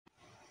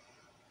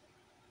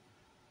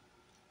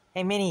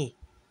Hey, Minnie.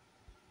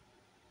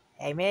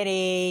 Hey,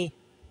 Minnie.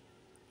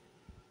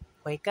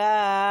 Wake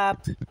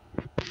up.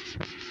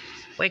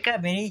 Wake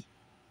up, Minnie.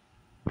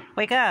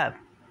 Wake up.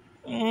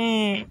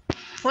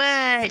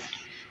 What?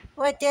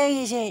 What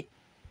day is it?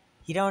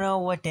 You don't know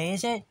what day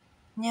is it?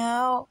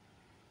 No.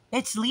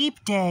 It's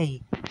leap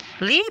day.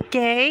 Leap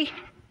day?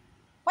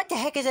 What the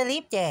heck is a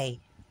leap day?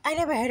 I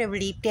never heard of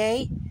leap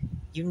day.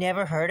 You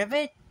never heard of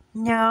it?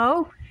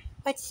 No.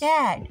 What's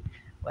that?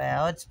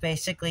 Well, it's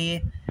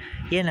basically,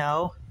 you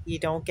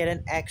don't get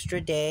an extra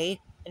day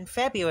in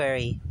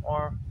February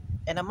or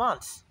in a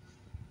month.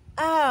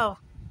 Oh,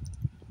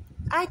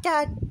 I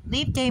thought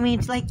leap day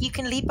means like you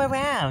can leap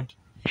around.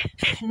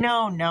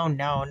 No, no,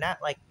 no,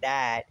 not like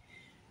that.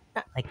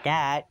 Not like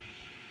that.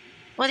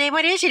 Well, then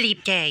what is a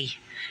leap day?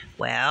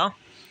 Well,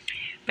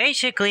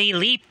 basically,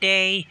 leap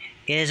day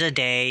is a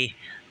day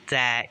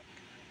that.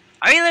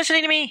 Are you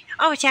listening to me?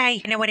 Oh,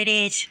 sorry. I know what it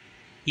is.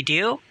 You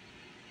do?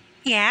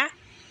 Yeah.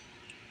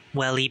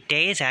 Well, leap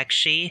day is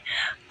actually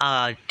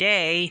a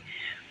day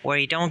where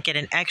you don't get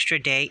an extra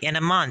day in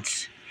a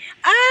month.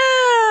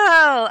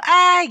 Oh,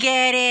 I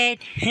get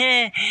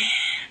it.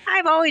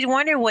 I've always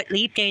wondered what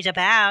leap day's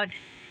about.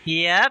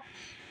 Yep.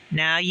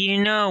 Now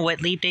you know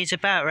what leap day's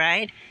about,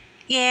 right?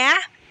 Yeah.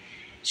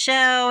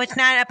 So it's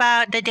not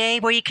about the day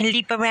where you can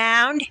leap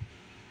around?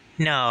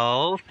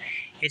 No.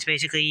 It's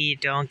basically you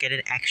don't get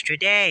an extra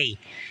day.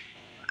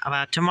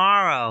 About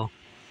tomorrow.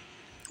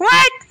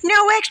 What?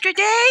 No extra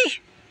day?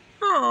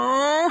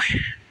 Oh.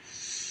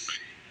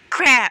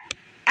 Crap.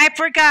 I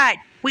forgot.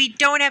 We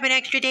don't have an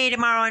extra day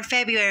tomorrow in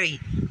February.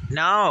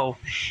 No.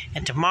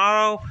 And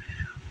tomorrow,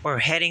 we're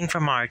heading for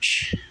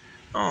March.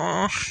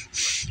 Oh.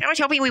 I was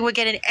hoping we would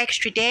get an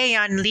extra day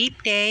on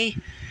leap day.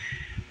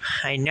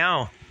 I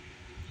know.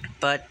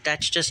 But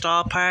that's just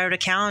all part of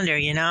the calendar,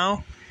 you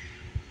know?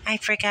 I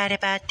forgot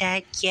about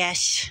that,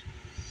 yes.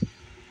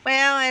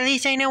 Well, at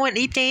least I know what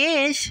leap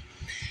day is.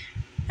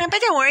 But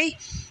don't worry.